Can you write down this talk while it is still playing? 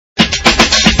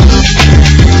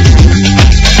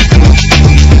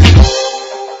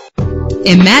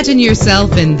Imagine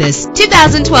yourself in this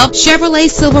 2012 Chevrolet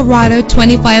Silverado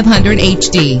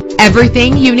 2500HD.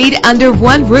 Everything you need under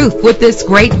one roof with this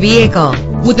great vehicle.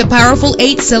 With a powerful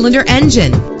 8-cylinder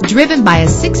engine driven by a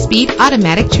 6-speed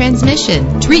automatic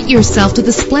transmission. Treat yourself to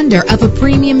the splendor of a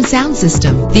premium sound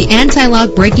system. The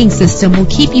anti-lock braking system will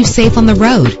keep you safe on the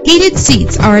road. Heated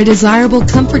seats are a desirable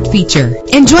comfort feature.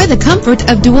 Enjoy the comfort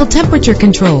of dual temperature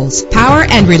controls. Power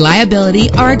and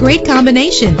reliability are a great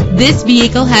combination. This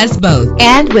vehicle has both.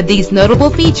 And with these notable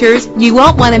features, you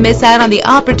won't want to miss out on the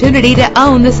opportunity to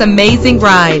own this amazing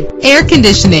ride. Air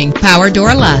conditioning, power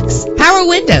door locks, power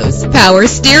windows, power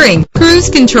steering, cruise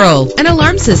control, an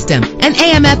alarm system, an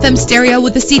AM/FM stereo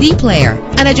with a CD player,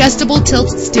 an adjustable tilt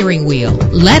steering wheel.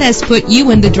 Let us put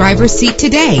you in the driver's seat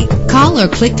today. Call or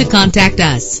click to contact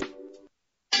us.